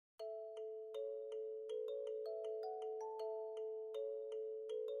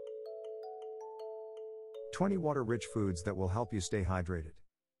20 water-rich foods that will help you stay hydrated.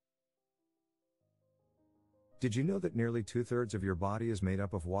 Did you know that nearly 2/3 of your body is made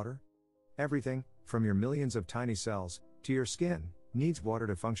up of water? Everything, from your millions of tiny cells, to your skin, needs water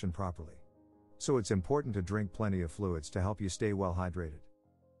to function properly. So it's important to drink plenty of fluids to help you stay well hydrated.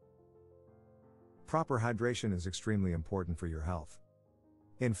 Proper hydration is extremely important for your health.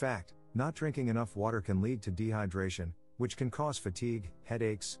 In fact, not drinking enough water can lead to dehydration, which can cause fatigue,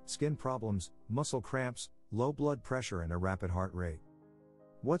 headaches, skin problems, muscle cramps, low blood pressure and a rapid heart rate.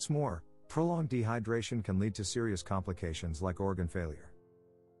 What's more, prolonged dehydration can lead to serious complications like organ failure.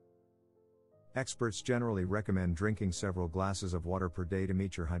 Experts generally recommend drinking several glasses of water per day to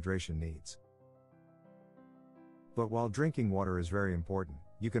meet your hydration needs. But while drinking water is very important,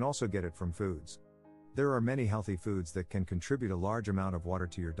 you can also get it from foods. There are many healthy foods that can contribute a large amount of water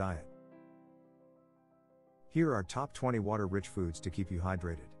to your diet. Here are top 20 water-rich foods to keep you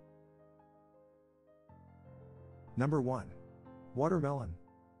hydrated. Number 1. Watermelon.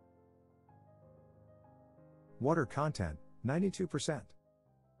 Water content, 92%.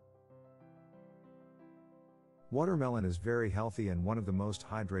 Watermelon is very healthy and one of the most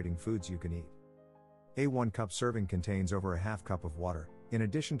hydrating foods you can eat. A 1-cup serving contains over a half cup of water, in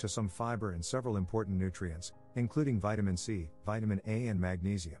addition to some fiber and several important nutrients, including vitamin C, vitamin A and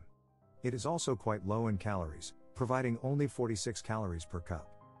magnesium. It is also quite low in calories, providing only 46 calories per cup.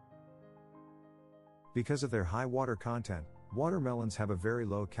 Because of their high water content, watermelons have a very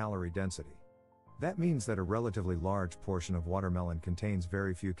low calorie density. That means that a relatively large portion of watermelon contains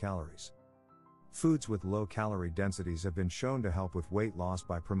very few calories. Foods with low calorie densities have been shown to help with weight loss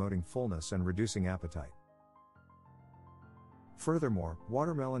by promoting fullness and reducing appetite. Furthermore,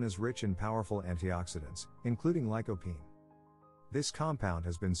 watermelon is rich in powerful antioxidants, including lycopene. This compound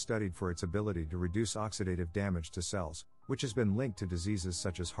has been studied for its ability to reduce oxidative damage to cells, which has been linked to diseases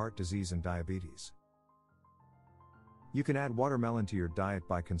such as heart disease and diabetes. You can add watermelon to your diet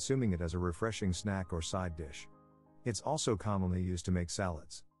by consuming it as a refreshing snack or side dish. It's also commonly used to make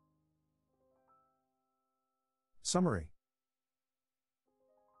salads. Summary.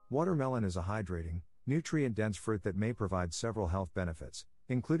 Watermelon is a hydrating, nutrient-dense fruit that may provide several health benefits,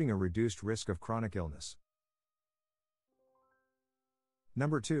 including a reduced risk of chronic illness.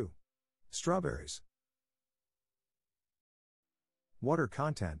 Number 2. Strawberries. Water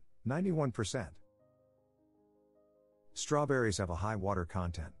content, 91%. Strawberries have a high water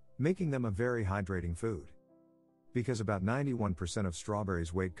content, making them a very hydrating food. Because about 91% of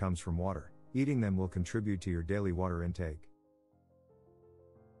strawberries' weight comes from water, eating them will contribute to your daily water intake.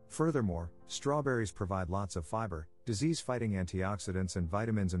 Furthermore, strawberries provide lots of fiber, disease-fighting antioxidants and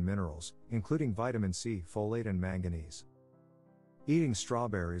vitamins and minerals, including vitamin C, folate and manganese. Eating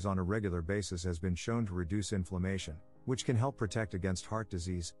strawberries on a regular basis has been shown to reduce inflammation, which can help protect against heart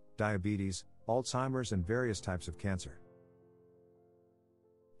disease, diabetes, Alzheimer's and various types of cancer.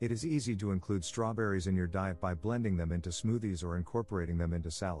 It is easy to include strawberries in your diet by blending them into smoothies or incorporating them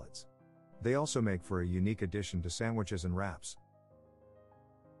into salads. They also make for a unique addition to sandwiches and wraps.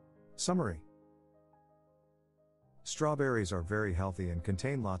 Summary. Strawberries are very healthy and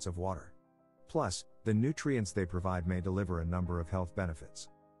contain lots of water. Plus, the nutrients they provide may deliver a number of health benefits.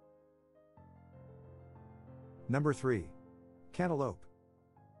 Number 3. Cantaloupe.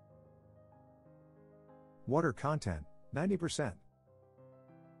 Water content, 90%.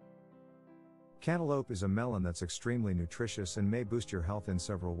 Cantaloupe is a melon that's extremely nutritious and may boost your health in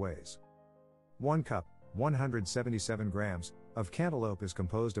several ways. 1 cup, 177 grams, of cantaloupe is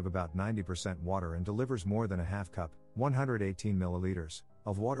composed of about 90% water and delivers more than a half cup, 118 milliliters,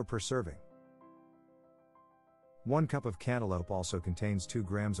 of water per serving. 1 cup of cantaloupe also contains 2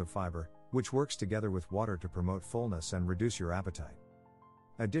 grams of fiber, which works together with water to promote fullness and reduce your appetite.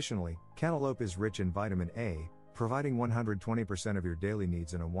 Additionally, cantaloupe is rich in vitamin A, providing 120% of your daily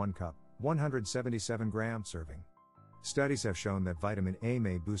needs in a 1 cup, 177 gram serving. Studies have shown that vitamin A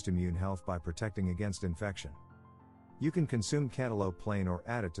may boost immune health by protecting against infection. You can consume cantaloupe plain or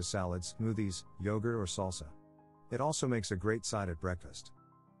add it to salads, smoothies, yogurt or salsa. It also makes a great side at breakfast.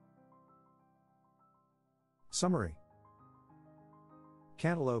 Summary.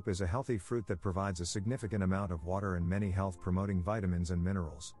 Cantaloupe is a healthy fruit that provides a significant amount of water and many health-promoting vitamins and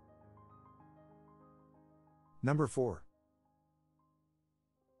minerals. Number 4.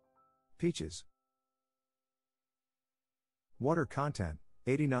 Peaches. Water content,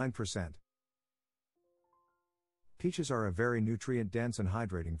 89%. Peaches are a very nutrient-dense and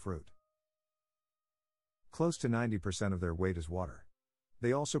hydrating fruit. Close to 90% of their weight is water.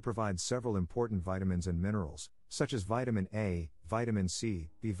 They also provide several important vitamins and minerals, such as vitamin A, vitamin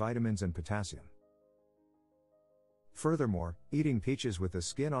C, B vitamins and potassium. Furthermore, eating peaches with the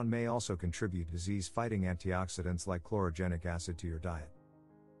skin on may also contribute disease-fighting antioxidants like chlorogenic acid to your diet.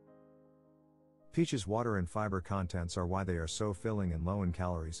 Peaches' water and fiber contents are why they are so filling and low in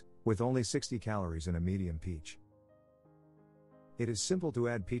calories, with only 60 calories in a medium peach. It is simple to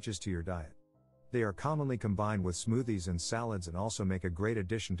add peaches to your diet. They are commonly combined with smoothies and salads and also make a great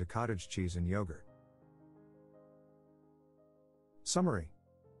addition to cottage cheese and yogurt. Summary: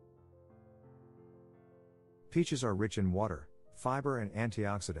 peaches are rich in water, fiber and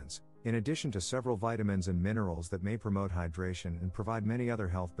antioxidants, in addition to several vitamins and minerals that may promote hydration and provide many other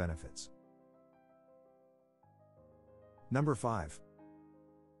health benefits. Number 5.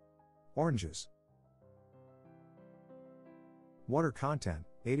 Oranges. Water content,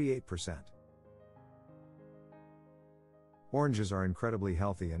 88%. Oranges are incredibly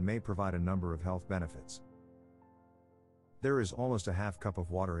healthy and may provide a number of health benefits. There is almost a half cup of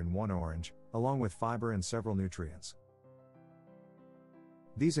water in one orange, along with fiber and several nutrients.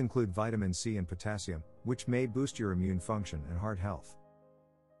 These include vitamin C and potassium, which may boost your immune function and heart health.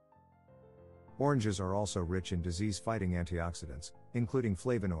 Oranges are also rich in disease-fighting antioxidants, including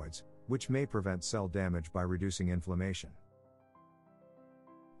flavonoids, which may prevent cell damage by reducing inflammation.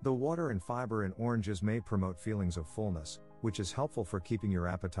 The water and fiber in oranges may promote feelings of fullness, which is helpful for keeping your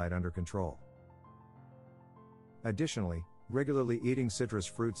appetite under control. Additionally, regularly eating citrus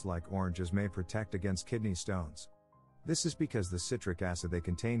fruits like oranges may protect against kidney stones. This is because the citric acid they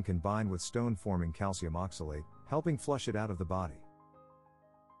contain can bind with stone-forming calcium oxalate, helping flush it out of the body.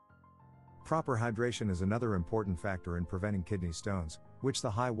 Proper hydration is another important factor in preventing kidney stones, which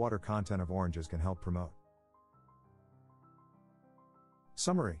the high water content of oranges can help promote.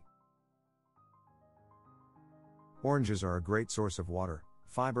 Summary: oranges are a great source of water,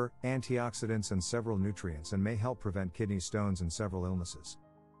 fiber, antioxidants and several nutrients and may help prevent kidney stones and several illnesses.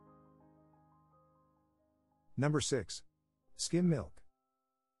 Number 6. Skim milk.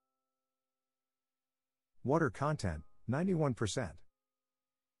 Water content, 91%.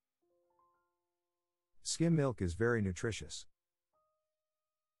 Skim milk is very nutritious.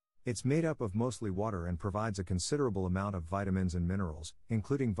 It's made up of mostly water and provides a considerable amount of vitamins and minerals,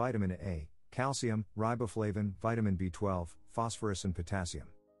 including vitamin A, calcium, riboflavin, vitamin B12, phosphorus and potassium.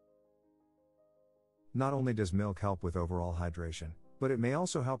 Not only does milk help with overall hydration, but it may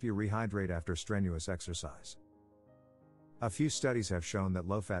also help you rehydrate after strenuous exercise. A few studies have shown that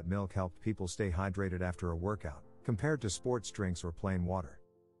low-fat milk helped people stay hydrated after a workout, compared to sports drinks or plain water.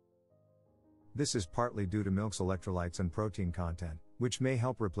 This is partly due to milk's electrolytes and protein content, which may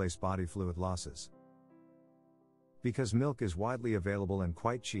help replace body fluid losses. Because milk is widely available and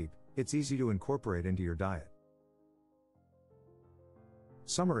quite cheap, it's easy to incorporate into your diet.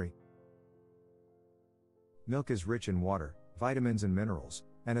 Summary: milk is rich in water, vitamins and minerals,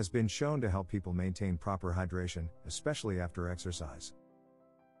 and has been shown to help people maintain proper hydration, especially after exercise.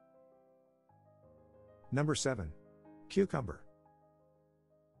 Number 7. Cucumber.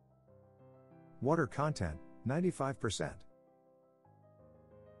 Water content, 95%.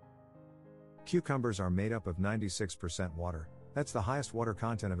 Cucumbers are made up of 96% water, that's the highest water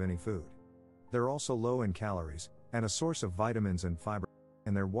content of any food. They're also low in calories, and a source of vitamins and fiber,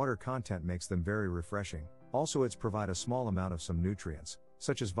 and their water content makes them very refreshing. Also, it's provide a small amount of some nutrients,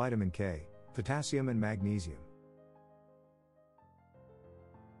 such as vitamin K, potassium and magnesium.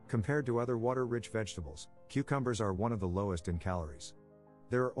 Compared to other water-rich vegetables, cucumbers are one of the lowest in calories.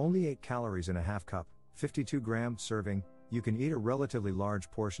 There are only 8 calories in a half cup, 52-gram serving. You can eat a relatively large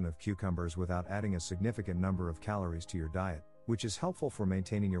portion of cucumbers without adding a significant number of calories to your diet, which is helpful for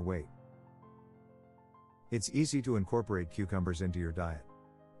maintaining your weight. It's easy to incorporate cucumbers into your diet.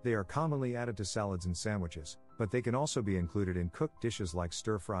 They are commonly added to salads and sandwiches, but they can also be included in cooked dishes like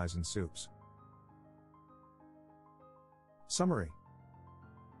stir-fries and soups. Summary: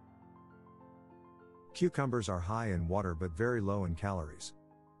 cucumbers are high in water but very low in calories.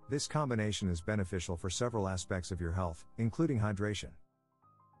 This combination is beneficial for several aspects of your health, including hydration.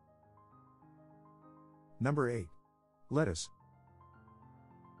 Number 8. Lettuce.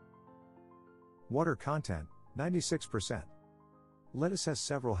 Water content, 96%. Lettuce has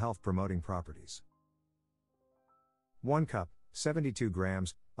several health-promoting properties. 1 cup, 72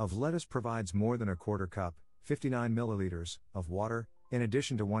 grams, of lettuce provides more than a quarter cup, 59 milliliters, of water, in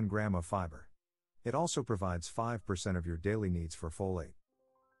addition to 1 gram of fiber. It also provides 5% of your daily needs for folate.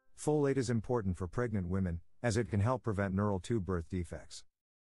 Folate is important for pregnant women, as it can help prevent neural tube birth defects.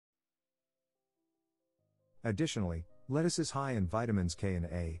 Additionally, lettuce is high in vitamins K and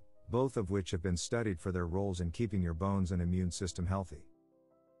A, both of which have been studied for their roles in keeping your bones and immune system healthy.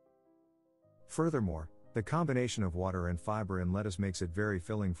 Furthermore, the combination of water and fiber in lettuce makes it very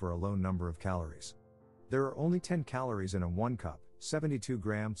filling for a low number of calories. There are only 10 calories in a 1 cup,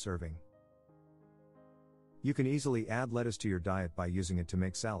 72-gram serving. You can easily add lettuce to your diet by using it to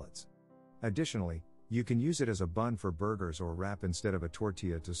make salads. Additionally, you can use it as a bun for burgers or wrap instead of a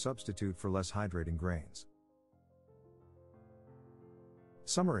tortilla to substitute for less hydrating grains.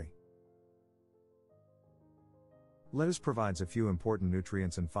 Summary. Lettuce provides a few important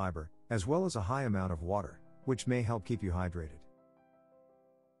nutrients and fiber, as well as a high amount of water, which may help keep you hydrated.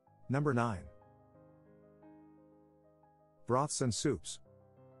 Number 9. Broths and soups.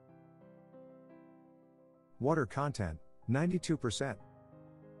 Water content, 92%.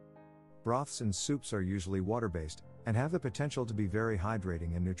 Broths and soups are usually water-based, and have the potential to be very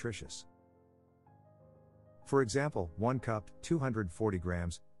hydrating and nutritious. For example, 1 cup, 240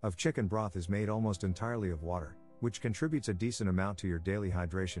 grams, of chicken broth is made almost entirely of water, which contributes a decent amount to your daily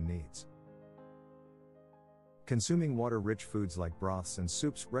hydration needs. Consuming water-rich foods like broths and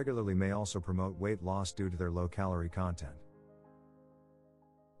soups regularly may also promote weight loss due to their low-calorie content.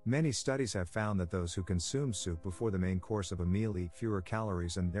 Many studies have found that those who consume soup before the main course of a meal eat fewer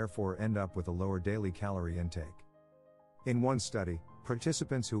calories and therefore end up with a lower daily calorie intake. In one study,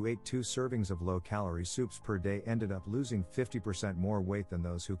 participants who ate 2 servings of low-calorie soups per day ended up losing 50% more weight than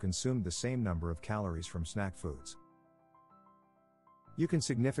those who consumed the same number of calories from snack foods. You can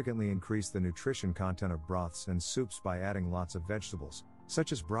significantly increase the nutrition content of broths and soups by adding lots of vegetables,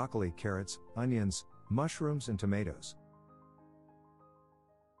 such as broccoli, carrots, onions, mushrooms, and tomatoes.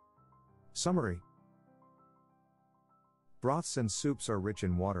 Summary. Broths and soups are rich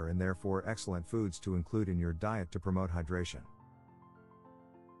in water and therefore excellent foods to include in your diet to promote hydration.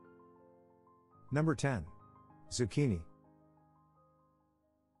 Number 10. Zucchini.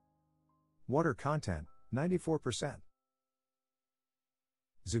 Water content, 94%.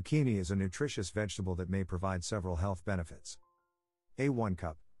 Zucchini is a nutritious vegetable that may provide several health benefits. A 1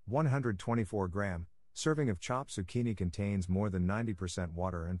 cup, 124 gram, serving of chopped zucchini contains more than 90%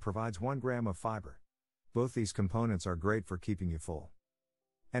 water and provides 1 gram of fiber. Both these components are great for keeping you full.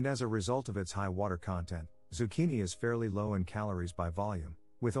 And as a result of its high water content, zucchini is fairly low in calories by volume,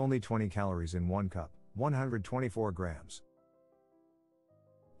 with only 20 calories in 1 cup, 124 grams.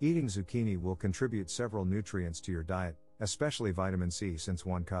 Eating zucchini will contribute several nutrients to your diet, especially vitamin C, since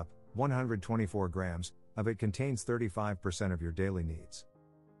 1 cup, 124 grams, of it contains 35% of your daily needs.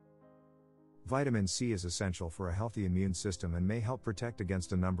 Vitamin C is essential for a healthy immune system and may help protect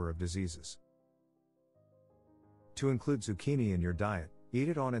against a number of diseases. To include zucchini in your diet, eat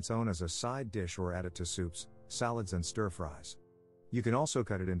it on its own as a side dish or add it to soups, salads, and stir-fries. You can also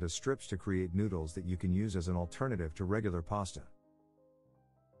cut it into strips to create noodles that you can use as an alternative to regular pasta.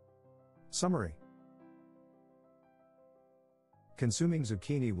 Summary. Consuming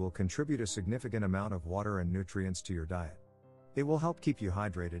zucchini will contribute a significant amount of water and nutrients to your diet. It will help keep you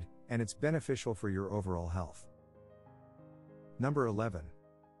hydrated, and it's beneficial for your overall health. Number 11.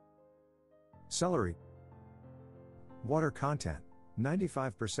 Celery. Water content,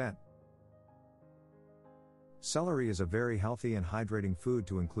 95%. Celery is a very healthy and hydrating food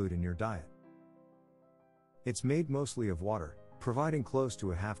to include in your diet. It's made mostly of water, providing close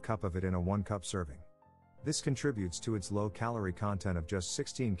to a half cup of it in a 1 cup serving. This contributes to its low calorie content of just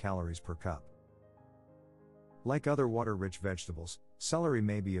 16 calories per cup. Like other water-rich vegetables, celery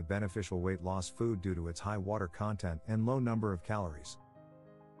may be a beneficial weight loss food due to its high water content and low number of calories.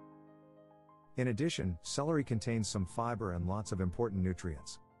 In addition, celery contains some fiber and lots of important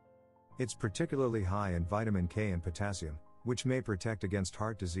nutrients. It's particularly high in vitamin K and potassium, which may protect against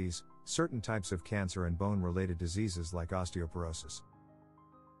heart disease, certain types of cancer, and bone-related diseases like osteoporosis.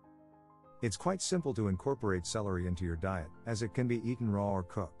 It's quite simple to incorporate celery into your diet, as it can be eaten raw or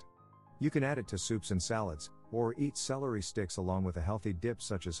cooked. You can add it to soups and salads, or eat celery sticks along with a healthy dip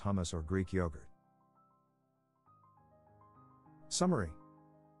such as hummus or Greek yogurt. Summary.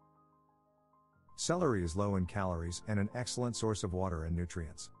 Celery is low in calories and an excellent source of water and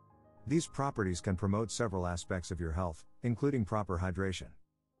nutrients. These properties can promote several aspects of your health, including proper hydration.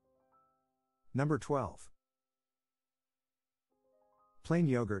 Number 12. Plain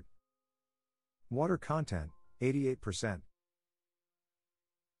yogurt. Water content, 88%.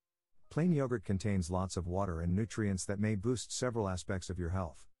 Plain yogurt contains lots of water and nutrients that may boost several aspects of your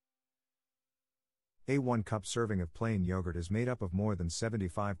health. A 1 cup serving of plain yogurt is made up of more than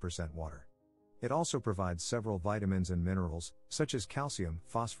 75% water. It also provides several vitamins and minerals, such as calcium,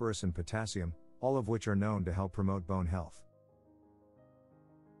 phosphorus, and potassium, all of which are known to help promote bone health.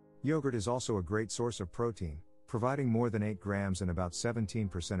 Yogurt is also a great source of protein, providing more than 8 grams and about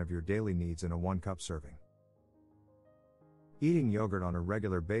 17% of your daily needs in a 1 cup serving. Eating yogurt on a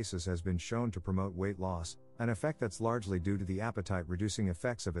regular basis has been shown to promote weight loss, an effect that's largely due to the appetite-reducing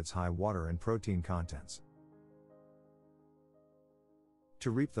effects of its high water and protein contents.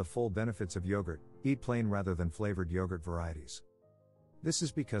 To reap the full benefits of yogurt, eat plain rather than flavored yogurt varieties. This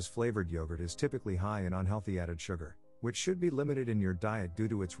is because flavored yogurt is typically high in unhealthy added sugar, which should be limited in your diet due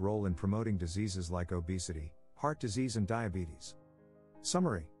to its role in promoting diseases like obesity, heart disease and diabetes.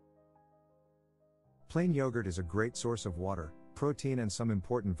 Summary: plain yogurt is a great source of water, protein and some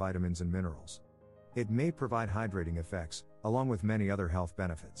important vitamins and minerals. It may provide hydrating effects, along with many other health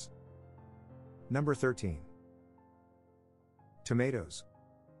benefits. Number 13. Tomatoes.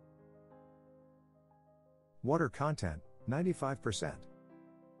 Water content, 95%.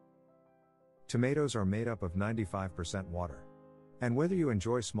 Tomatoes are made up of 95% water. And whether you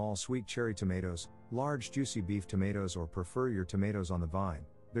enjoy small sweet cherry tomatoes, large juicy beef tomatoes or prefer your tomatoes on the vine,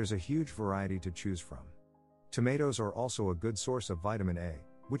 there's a huge variety to choose from. Tomatoes are also a good source of vitamin A,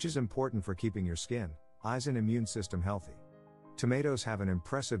 which is important for keeping your skin, eyes and immune system healthy. Tomatoes have an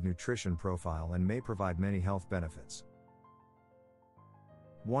impressive nutrition profile and may provide many health benefits.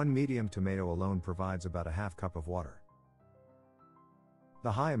 One medium tomato alone provides about a half cup of water.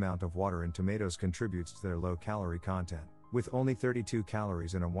 The high amount of water in tomatoes contributes to their low calorie content, with only 32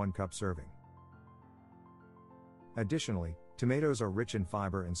 calories in a 1 cup serving. Additionally, tomatoes are rich in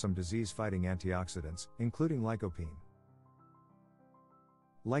fiber and some disease-fighting antioxidants, including lycopene.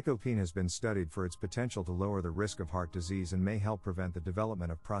 Lycopene has been studied for its potential to lower the risk of heart disease and may help prevent the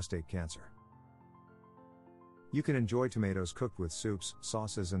development of prostate cancer. You can enjoy tomatoes cooked with soups,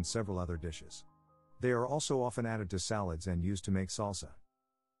 sauces and several other dishes. They are also often added to salads and used to make salsa.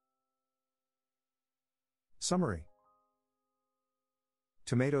 Summary: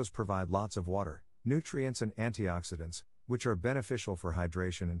 tomatoes provide lots of water, nutrients and antioxidants, which are beneficial for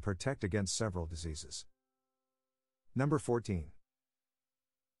hydration and protect against several diseases. Number 14.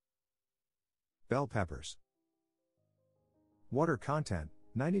 Bell peppers. Water content,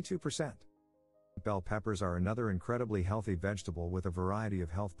 92%. Bell peppers are another incredibly healthy vegetable with a variety of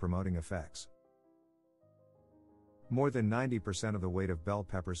health-promoting effects. More than 90% of the weight of bell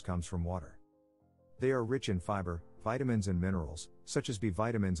peppers comes from water. They are rich in fiber, vitamins and minerals, such as B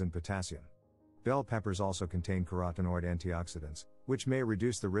vitamins and potassium. Bell peppers also contain carotenoid antioxidants, which may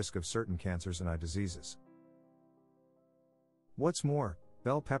reduce the risk of certain cancers and eye diseases. What's more,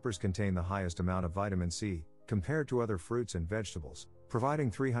 bell peppers contain the highest amount of vitamin C, compared to other fruits and vegetables,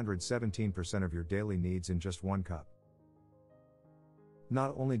 providing 317% of your daily needs in just 1 cup.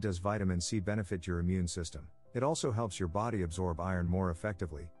 Not only does vitamin C benefit your immune system, it also helps your body absorb iron more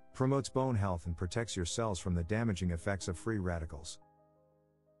effectively, promotes bone health and protects your cells from the damaging effects of free radicals.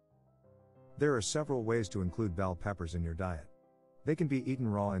 There are several ways to include bell peppers in your diet. They can be eaten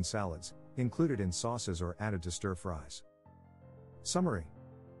raw in salads, included in sauces or added to stir-fries. Summary: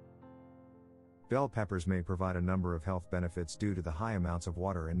 bell peppers may provide a number of health benefits due to the high amounts of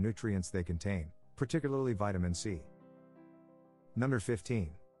water and nutrients they contain, particularly vitamin C. Number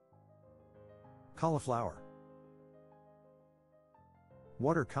 15. Cauliflower.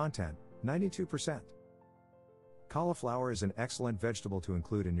 Water content, 92%. Cauliflower is an excellent vegetable to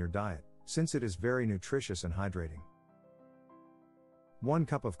include in your diet, since it is very nutritious and hydrating. 1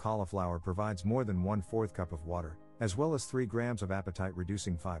 cup of cauliflower provides more than 1/4 cup of water, as well as 3 grams of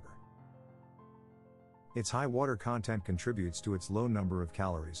appetite-reducing fiber. Its high water content contributes to its low number of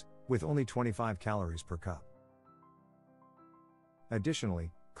calories, with only 25 calories per cup.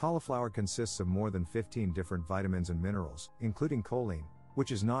 Additionally, cauliflower consists of more than 15 different vitamins and minerals, including choline,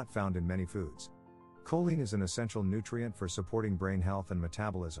 which is not found in many foods. Choline is an essential nutrient for supporting brain health and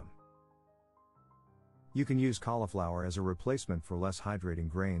metabolism. You can use cauliflower as a replacement for less hydrating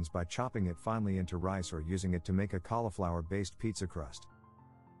grains by chopping it finely into rice or using it to make a cauliflower-based pizza crust.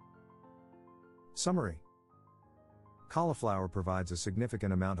 Summary: cauliflower provides a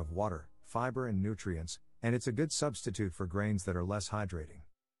significant amount of water, fiber and nutrients, and it's a good substitute for grains that are less hydrating.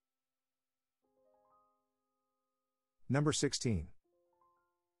 Number 16.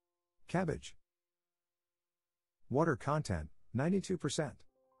 Cabbage. Water content, 92%.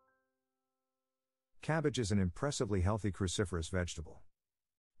 Cabbage is an impressively healthy cruciferous vegetable.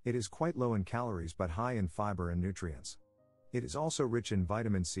 It is quite low in calories but high in fiber and nutrients. It is also rich in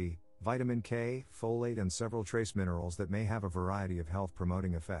vitamin C, vitamin K, folate and several trace minerals that may have a variety of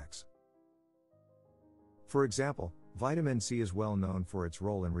health-promoting effects. For example, vitamin C is well known for its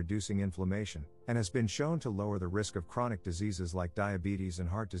role in reducing inflammation, and has been shown to lower the risk of chronic diseases like diabetes and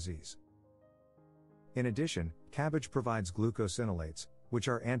heart disease. In addition, cabbage provides glucosinolates, which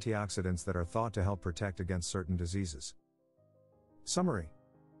are antioxidants that are thought to help protect against certain diseases. Summary: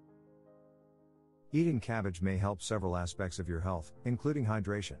 Eating cabbage may help several aspects of your health, including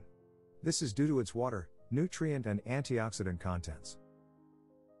hydration. This is due to its water, nutrient and antioxidant contents.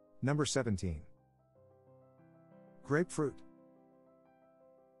 Number 17. Grapefruit.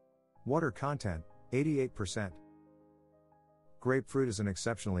 Water content, 88%. Grapefruit is an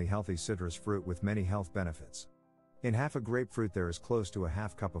exceptionally healthy citrus fruit with many health benefits. In half a grapefruit there is close to a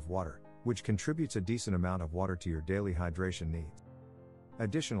half cup of water, which contributes a decent amount of water to your daily hydration needs.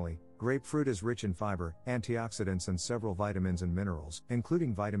 Additionally, grapefruit is rich in fiber, antioxidants and several vitamins and minerals,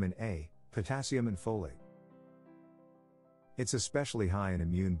 including vitamin A, potassium and folate. It's especially high in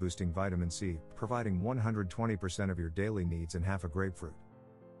immune-boosting vitamin C, providing 120% of your daily needs in half a grapefruit.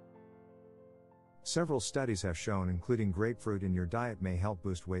 Several studies have shown including grapefruit in your diet may help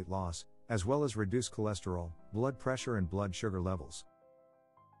boost weight loss, as well as reduce cholesterol, blood pressure and blood sugar levels.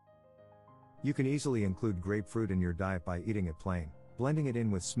 You can easily include grapefruit in your diet by eating it plain, blending it in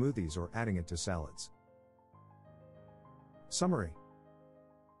with smoothies or adding it to salads. Summary.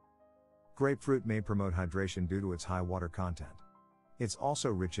 Grapefruit may promote hydration due to its high water content. It's also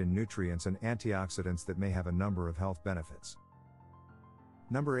rich in nutrients and antioxidants that may have a number of health benefits.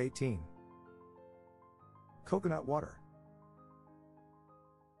 Number 18. Coconut water.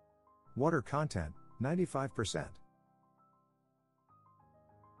 Water content, 95%.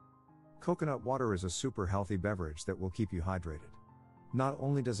 Coconut water is a super healthy beverage that will keep you hydrated. Not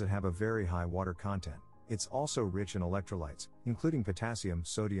only does it have a very high water content, it's also rich in electrolytes, including potassium,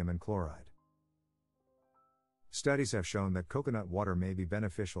 sodium and chloride. Studies have shown that coconut water may be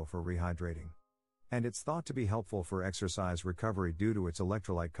beneficial for rehydrating. And it's thought to be helpful for exercise recovery due to its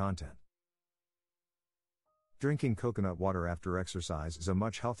electrolyte content. Drinking coconut water after exercise is a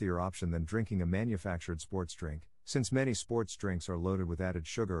much healthier option than drinking a manufactured sports drink, since many sports drinks are loaded with added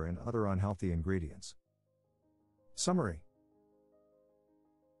sugar and other unhealthy ingredients. Summary.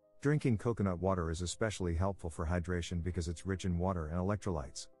 Drinking coconut water is especially helpful for hydration because it's rich in water and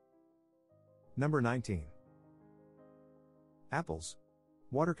electrolytes. Number 19. Apples.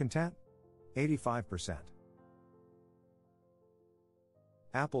 Water content, 85%.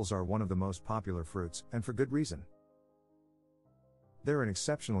 Apples are one of the most popular fruits, and for good reason. They're an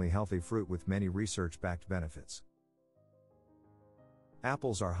exceptionally healthy fruit with many research-backed benefits.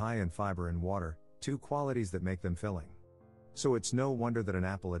 Apples are high in fiber and water, two qualities that make them filling. So it's no wonder that an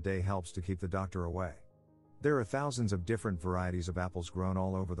apple a day helps to keep the doctor away. There are thousands of different varieties of apples grown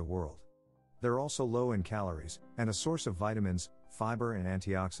all over the world. They're also low in calories, and a source of vitamins, fiber and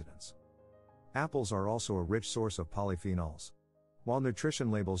antioxidants. Apples are also a rich source of polyphenols. While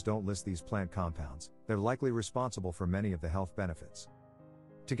nutrition labels don't list these plant compounds, they're likely responsible for many of the health benefits.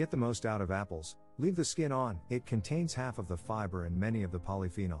 To get the most out of apples, leave the skin on, it contains half of the fiber and many of the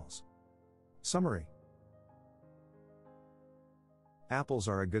polyphenols. Summary. Apples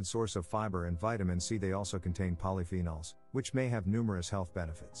are a good source of fiber and vitamin C. They also contain polyphenols, which may have numerous health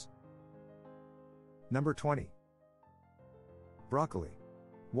benefits. Number 20. Broccoli.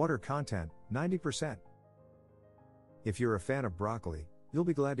 Water content, 90%. If you're a fan of broccoli, you'll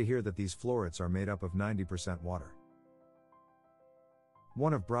be glad to hear that these florets are made up of 90% water.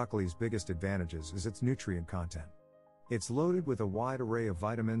 One of broccoli's biggest advantages is its nutrient content. It's loaded with a wide array of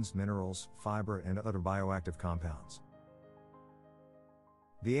vitamins, minerals, fiber, and other bioactive compounds.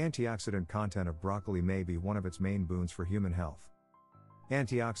 The antioxidant content of broccoli may be one of its main boons for human health.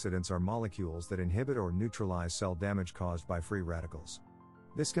 Antioxidants are molecules that inhibit or neutralize cell damage caused by free radicals.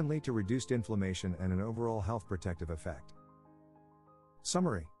 This can lead to reduced inflammation and an overall health protective effect.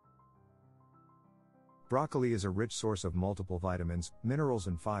 Summary. Broccoli is a rich source of multiple vitamins, minerals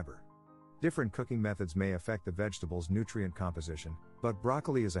and fiber. Different cooking methods may affect the vegetable's nutrient composition, but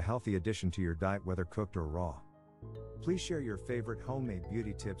broccoli is a healthy addition to your diet whether cooked or raw. Please share your favorite homemade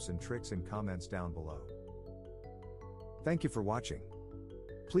beauty tips and tricks in comments down below. Thank you for watching.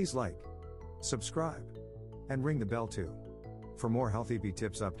 Please like, subscribe, and ring the bell too, for more healthy bee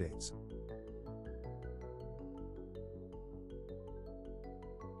tips updates.